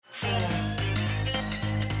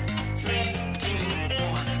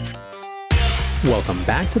Welcome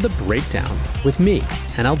back to The Breakdown with me,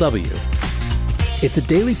 NLW. It's a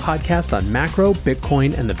daily podcast on macro,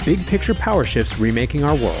 Bitcoin, and the big picture power shifts remaking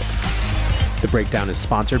our world. The Breakdown is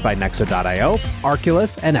sponsored by Nexo.io,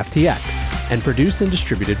 Arculus, and FTX, and produced and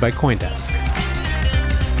distributed by CoinDesk.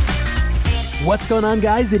 What's going on,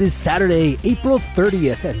 guys? It is Saturday, April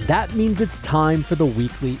 30th, and that means it's time for the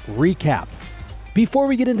weekly recap. Before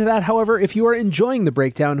we get into that, however, if you are enjoying The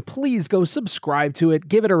Breakdown, please go subscribe to it,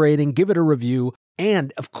 give it a rating, give it a review,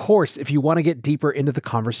 and of course, if you want to get deeper into the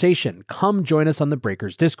conversation, come join us on the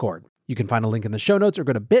Breakers Discord. You can find a link in the show notes or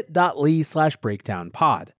go to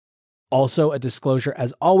bit.ly/breakdownpod. Also, a disclosure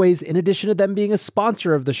as always, in addition to them being a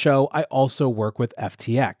sponsor of the show, I also work with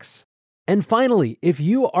FTX. And finally, if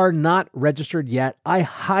you are not registered yet, I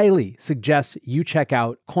highly suggest you check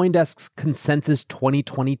out CoinDesk's Consensus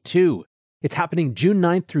 2022. It's happening June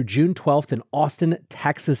 9th through June 12th in Austin,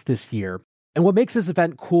 Texas this year. And what makes this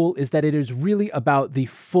event cool is that it is really about the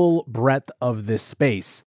full breadth of this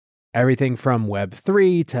space. Everything from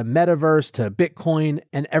Web3 to Metaverse to Bitcoin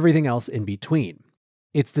and everything else in between.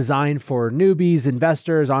 It's designed for newbies,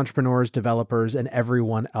 investors, entrepreneurs, developers, and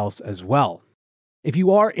everyone else as well. If you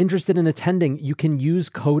are interested in attending, you can use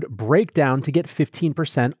code BREAKDOWN to get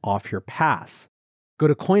 15% off your pass. Go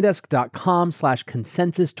to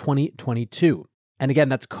coindesk.com/consensus2022. And again,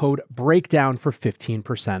 that's code BREAKDOWN for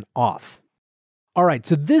 15% off. All right,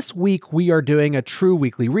 so this week we are doing a true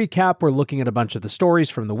weekly recap. We're looking at a bunch of the stories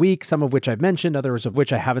from the week, some of which I've mentioned, others of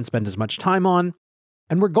which I haven't spent as much time on.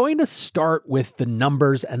 And we're going to start with the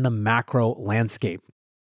numbers and the macro landscape.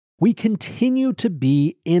 We continue to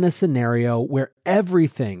be in a scenario where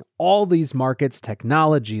everything, all these markets,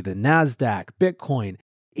 technology, the NASDAQ, Bitcoin,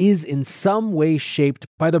 is in some way shaped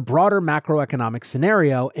by the broader macroeconomic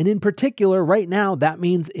scenario, and in particular, right now, that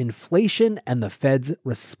means inflation and the Fed's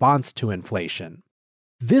response to inflation.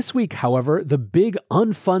 This week, however, the big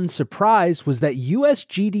unfun surprise was that US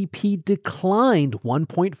GDP declined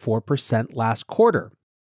 1.4% last quarter.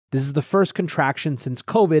 This is the first contraction since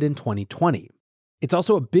COVID in 2020. It's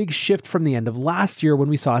also a big shift from the end of last year when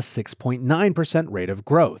we saw a 6.9% rate of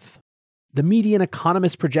growth. The median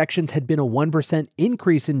economist projections had been a 1%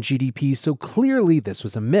 increase in GDP, so clearly this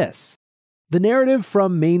was a miss. The narrative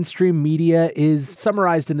from mainstream media is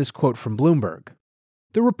summarized in this quote from Bloomberg.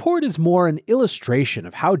 The report is more an illustration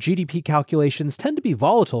of how GDP calculations tend to be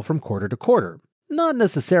volatile from quarter to quarter, not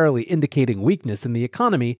necessarily indicating weakness in the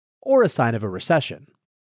economy or a sign of a recession.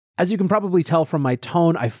 As you can probably tell from my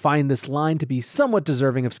tone, I find this line to be somewhat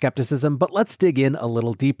deserving of skepticism, but let's dig in a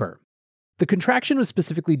little deeper. The contraction was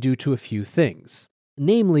specifically due to a few things,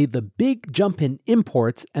 namely the big jump in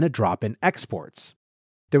imports and a drop in exports.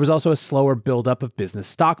 There was also a slower buildup of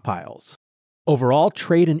business stockpiles. Overall,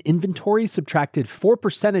 trade and inventory subtracted 4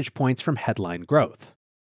 percentage points from headline growth.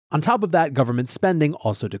 On top of that, government spending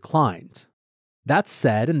also declined. That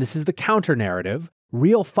said, and this is the counter-narrative,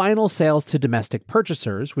 real final sales to domestic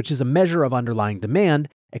purchasers, which is a measure of underlying demand,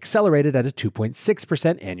 accelerated at a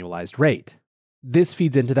 2.6% annualized rate. This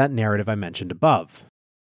feeds into that narrative I mentioned above.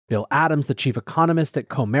 Bill Adams, the chief economist at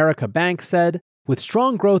Comerica Bank, said, with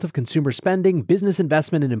strong growth of consumer spending, business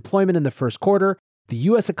investment, and employment in the first quarter, the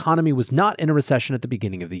U.S. economy was not in a recession at the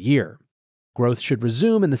beginning of the year. Growth should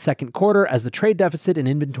resume in the second quarter as the trade deficit and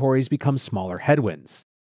inventories become smaller headwinds.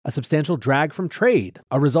 A substantial drag from trade,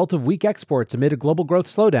 a result of weak exports amid a global growth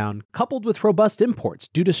slowdown, coupled with robust imports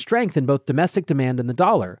due to strength in both domestic demand and the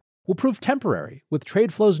dollar, will prove temporary, with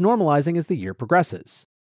trade flows normalizing as the year progresses.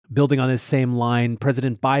 Building on this same line,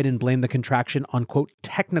 President Biden blamed the contraction on, quote,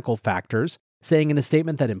 technical factors, saying in a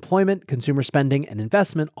statement that employment, consumer spending, and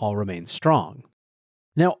investment all remain strong.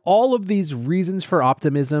 Now, all of these reasons for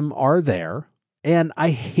optimism are there, and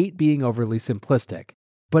I hate being overly simplistic,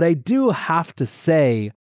 but I do have to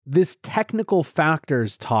say, this technical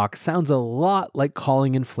factors talk sounds a lot like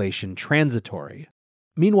calling inflation transitory.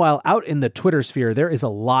 Meanwhile, out in the Twitter sphere, there is a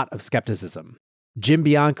lot of skepticism. Jim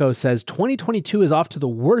Bianco says 2022 is off to the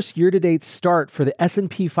worst year-to-date start for the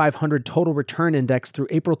S&P 500 Total Return Index through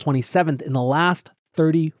April 27th in the last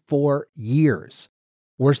 34 years.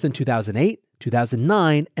 Worse than 2008,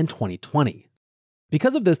 2009, and 2020.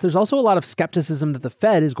 Because of this, there's also a lot of skepticism that the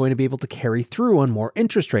Fed is going to be able to carry through on more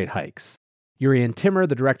interest rate hikes. Urian Timmer,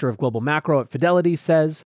 the director of global macro at Fidelity,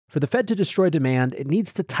 says, for the Fed to destroy demand, it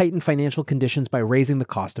needs to tighten financial conditions by raising the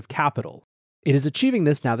cost of capital. It is achieving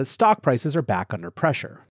this now that stock prices are back under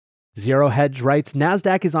pressure. Zero Hedge writes,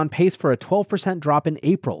 NASDAQ is on pace for a 12% drop in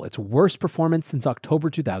April, its worst performance since October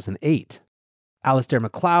 2008. Alistair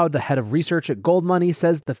McLeod, the head of research at Gold Money,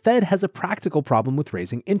 says the Fed has a practical problem with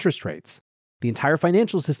raising interest rates. The entire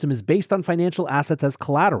financial system is based on financial assets as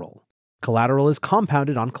collateral. Collateral is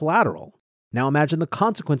compounded on collateral. Now imagine the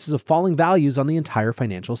consequences of falling values on the entire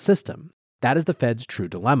financial system. That is the Fed's true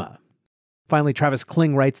dilemma. Finally, Travis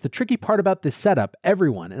Kling writes, the tricky part about this setup,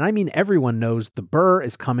 everyone, and I mean everyone, knows the burr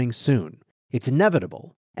is coming soon. It's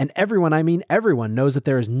inevitable. And everyone, I mean everyone, knows that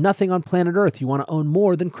there is nothing on planet Earth you want to own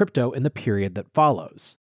more than crypto in the period that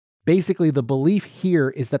follows. Basically, the belief here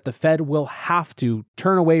is that the Fed will have to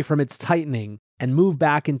turn away from its tightening and move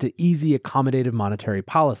back into easy accommodative monetary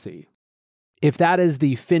policy. If that is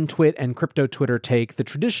the FinTwit and crypto Twitter take, the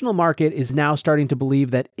traditional market is now starting to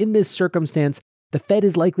believe that in this circumstance, the Fed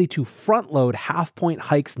is likely to front-load half-point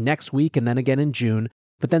hikes next week and then again in June,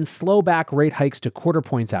 but then slow back rate hikes to quarter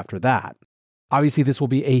points after that. Obviously, this will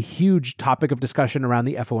be a huge topic of discussion around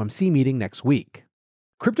the FOMC meeting next week.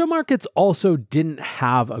 Crypto markets also didn't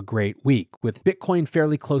have a great week, with Bitcoin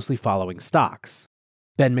fairly closely following stocks.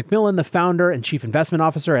 Ben McMillan, the founder and chief investment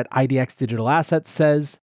officer at IDX Digital Assets,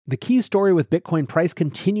 says, the key story with Bitcoin price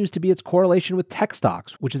continues to be its correlation with tech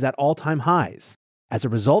stocks, which is at all-time highs. As a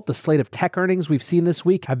result, the slate of tech earnings we've seen this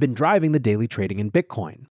week have been driving the daily trading in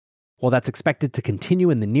Bitcoin. While that's expected to continue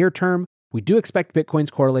in the near term, we do expect Bitcoin's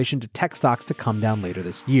correlation to tech stocks to come down later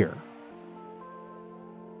this year.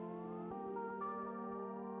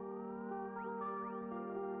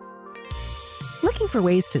 Looking for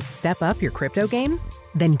ways to step up your crypto game?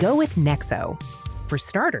 Then go with Nexo. For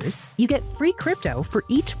starters, you get free crypto for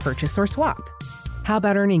each purchase or swap. How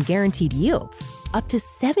about earning guaranteed yields? Up to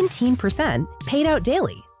 17% paid out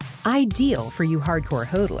daily. Ideal for you hardcore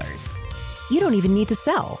hodlers. You don't even need to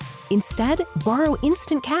sell. Instead, borrow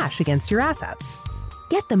instant cash against your assets.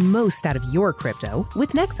 Get the most out of your crypto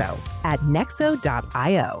with Nexo at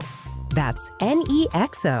nexo.io. That's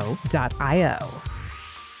NEXO.io.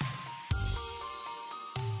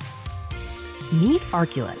 Meet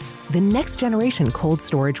Arculus, the next generation cold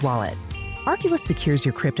storage wallet. Arculus secures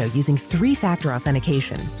your crypto using 3-factor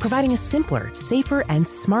authentication, providing a simpler, safer, and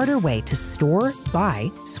smarter way to store, buy,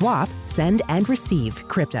 swap, send, and receive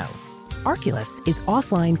crypto. Arculus is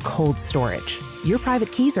offline cold storage. Your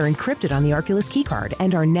private keys are encrypted on the Arculus keycard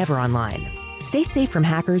and are never online. Stay safe from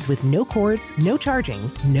hackers with no cords, no charging,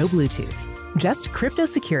 no Bluetooth. Just crypto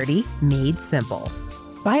security made simple.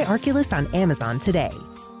 Buy Arculus on Amazon today.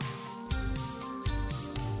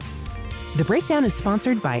 The breakdown is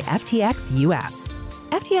sponsored by FTX US.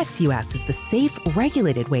 FTX US is the safe,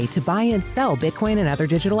 regulated way to buy and sell Bitcoin and other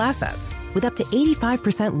digital assets, with up to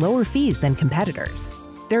 85% lower fees than competitors.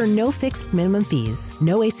 There are no fixed minimum fees,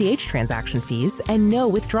 no ACH transaction fees, and no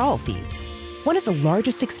withdrawal fees. One of the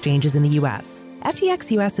largest exchanges in the US,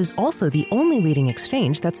 FTX US is also the only leading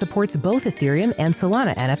exchange that supports both Ethereum and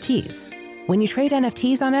Solana NFTs. When you trade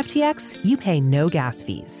NFTs on FTX, you pay no gas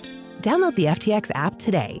fees. Download the FTX app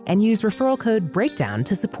today and use referral code BREAKDOWN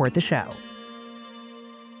to support the show.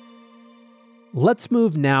 Let's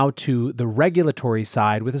move now to the regulatory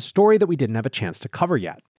side with a story that we didn't have a chance to cover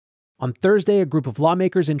yet. On Thursday, a group of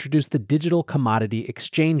lawmakers introduced the Digital Commodity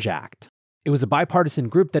Exchange Act. It was a bipartisan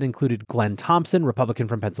group that included Glenn Thompson, Republican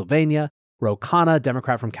from Pennsylvania, Ro Khanna,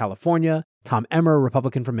 Democrat from California, Tom Emmer,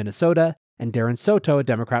 Republican from Minnesota, and Darren Soto, a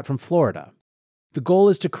Democrat from Florida. The goal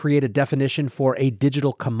is to create a definition for a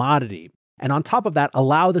digital commodity, and on top of that,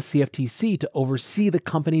 allow the CFTC to oversee the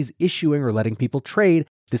companies issuing or letting people trade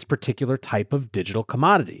this particular type of digital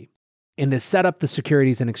commodity. In this setup, the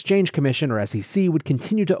Securities and Exchange Commission, or SEC, would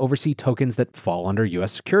continue to oversee tokens that fall under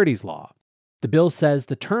U.S. securities law. The bill says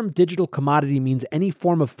the term digital commodity means any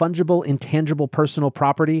form of fungible, intangible personal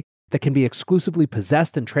property that can be exclusively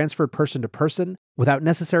possessed and transferred person to person without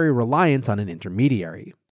necessary reliance on an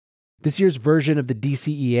intermediary. This year's version of the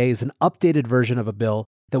DCEA is an updated version of a bill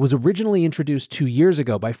that was originally introduced 2 years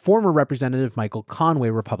ago by former Representative Michael Conway,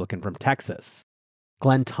 Republican from Texas.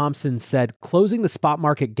 Glenn Thompson said, closing the spot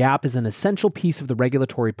market gap is an essential piece of the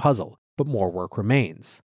regulatory puzzle, but more work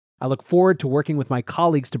remains. I look forward to working with my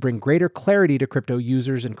colleagues to bring greater clarity to crypto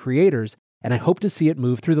users and creators, and I hope to see it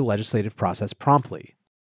move through the legislative process promptly.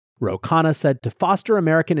 Ro Khanna said, to foster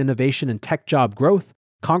American innovation and tech job growth,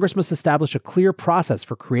 Congress must establish a clear process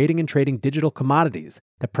for creating and trading digital commodities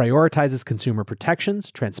that prioritizes consumer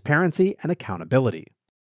protections, transparency, and accountability.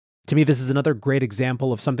 To me, this is another great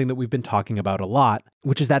example of something that we've been talking about a lot,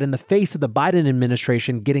 which is that in the face of the Biden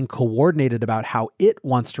administration getting coordinated about how it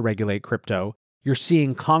wants to regulate crypto, you're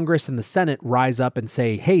seeing Congress and the Senate rise up and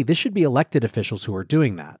say, hey, this should be elected officials who are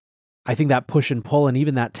doing that. I think that push and pull and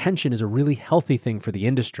even that tension is a really healthy thing for the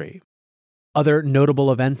industry. Other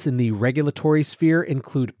notable events in the regulatory sphere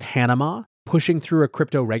include Panama pushing through a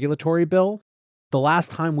crypto regulatory bill. The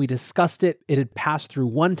last time we discussed it, it had passed through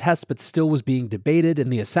one test but still was being debated in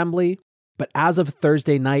the assembly. But as of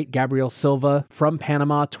Thursday night, Gabriel Silva from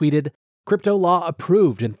Panama tweeted, "Crypto law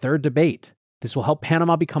approved in third debate. This will help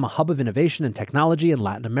Panama become a hub of innovation and technology in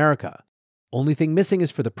Latin America. Only thing missing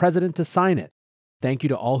is for the president to sign it. Thank you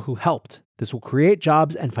to all who helped. This will create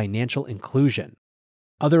jobs and financial inclusion.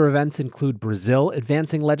 Other events include Brazil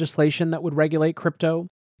advancing legislation that would regulate crypto,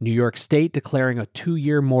 New York State declaring a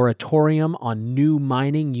 2-year moratorium on new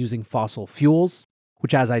mining using fossil fuels,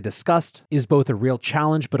 which, as I discussed, is both a real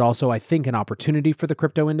challenge but also, I think, an opportunity for the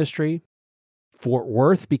crypto industry. Fort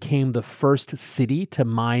Worth became the first city to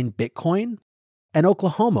mine Bitcoin. And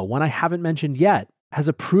Oklahoma, one I haven't mentioned yet, has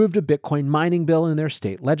approved a Bitcoin mining bill in their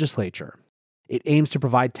state legislature. It aims to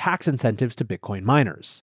provide tax incentives to Bitcoin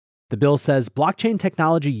miners. The bill says blockchain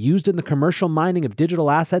technology used in the commercial mining of digital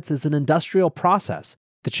assets is an industrial process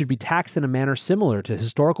that should be taxed in a manner similar to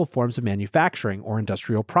historical forms of manufacturing or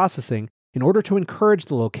industrial processing in order to encourage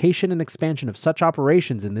the location and expansion of such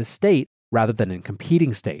operations in this state rather than in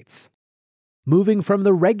competing states. Moving from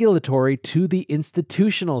the regulatory to the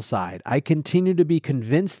institutional side, I continue to be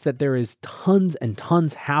convinced that there is tons and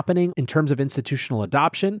tons happening in terms of institutional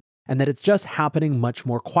adoption, and that it's just happening much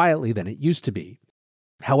more quietly than it used to be.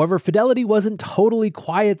 However, Fidelity wasn't totally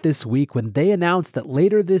quiet this week when they announced that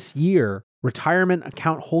later this year, retirement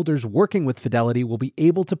account holders working with Fidelity will be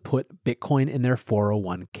able to put Bitcoin in their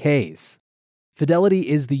 401ks. Fidelity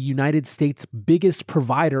is the United States' biggest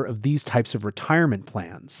provider of these types of retirement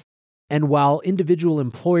plans. And while individual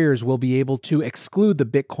employers will be able to exclude the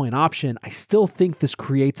Bitcoin option, I still think this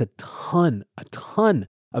creates a ton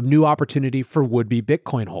of new opportunity for would-be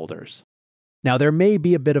Bitcoin holders. Now, there may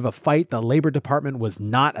be a bit of a fight. The Labor Department was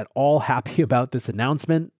not at all happy about this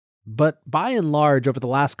announcement, but by and large, over the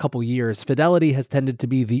last couple years, Fidelity has tended to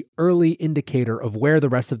be the early indicator of where the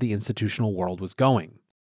rest of the institutional world was going.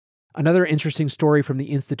 Another interesting story from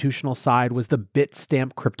the institutional side was the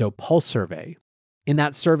Bitstamp Crypto Pulse survey. In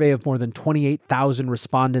that survey of more than 28,000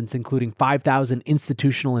 respondents, including 5,000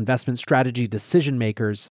 institutional investment strategy decision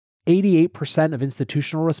makers, 88% of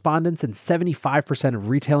institutional respondents and 75% of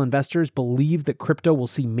retail investors believe that crypto will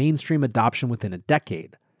see mainstream adoption within a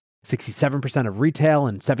decade. 67% of retail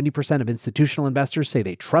and 70% of institutional investors say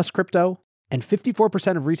they trust crypto, and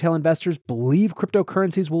 54% of retail investors believe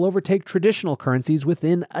cryptocurrencies will overtake traditional currencies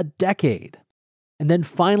within a decade. And then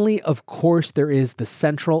finally, of course, there is the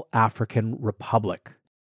Central African Republic.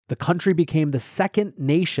 The country became the second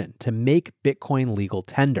nation to make Bitcoin legal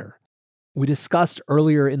tender. We discussed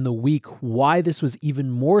earlier in the week why this was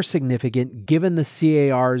even more significant given the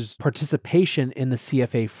CAR's participation in the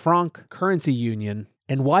CFA franc currency union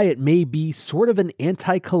and why it may be sort of an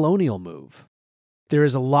anti-colonial move. There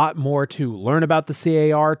is a lot more to learn about the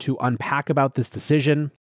CAR, to unpack about this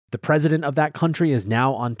decision. The president of that country is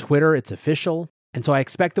now on Twitter, it's official, and so I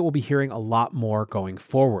expect that we'll be hearing a lot more going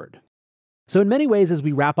forward. So in many ways, as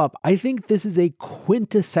we wrap up, I think this is a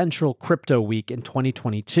quintessential crypto week in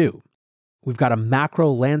 2022. We've got a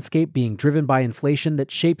macro landscape being driven by inflation that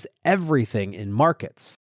shapes everything in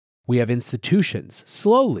markets. We have institutions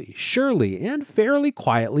slowly, surely, and fairly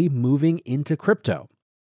quietly moving into crypto.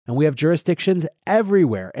 And we have jurisdictions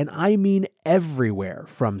everywhere, and I mean everywhere,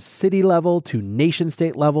 from city level to nation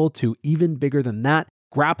state level to even bigger than that,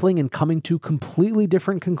 grappling and coming to completely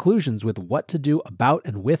different conclusions with what to do about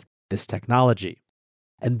and with this technology.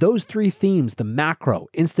 And those three themes, the macro,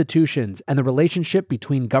 institutions, and the relationship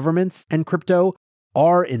between governments and crypto,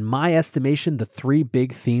 are, in my estimation, the three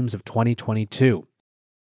big themes of 2022.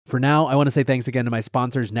 For now, I want to say thanks again to my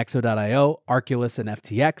sponsors, Nexo.io, Arculus, and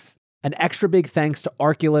FTX. An extra big thanks to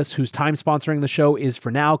Arculus, whose time sponsoring the show is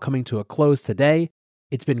for now coming to a close today.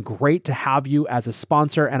 It's been great to have you as a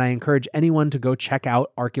sponsor, and I encourage anyone to go check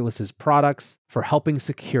out Arculus's products for helping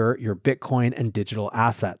secure your Bitcoin and digital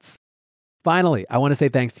assets. Finally, I want to say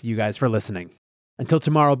thanks to you guys for listening. Until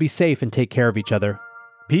tomorrow, be safe and take care of each other.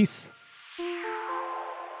 Peace.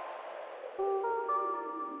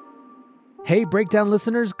 Hey, Breakdown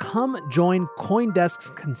listeners, come join CoinDesk's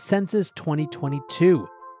Consensus 2022,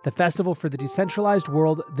 the festival for the decentralized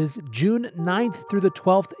world, this June 9th through the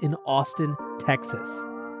 12th in Austin, Texas.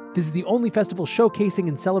 This is the only festival showcasing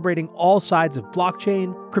and celebrating all sides of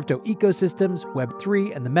blockchain, crypto ecosystems,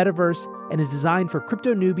 Web3, and the metaverse, and is designed for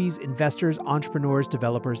crypto newbies, investors, entrepreneurs,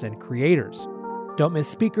 developers, and creators. Don't miss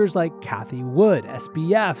speakers like Cathie Wood,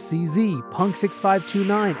 SBF, CZ,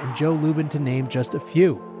 Punk6529, and Joe Lubin, to name just a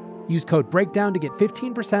few. Use code BREAKDOWN to get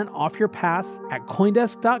 15% off your pass at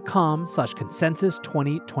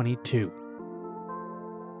coindesk.com/consensus2022.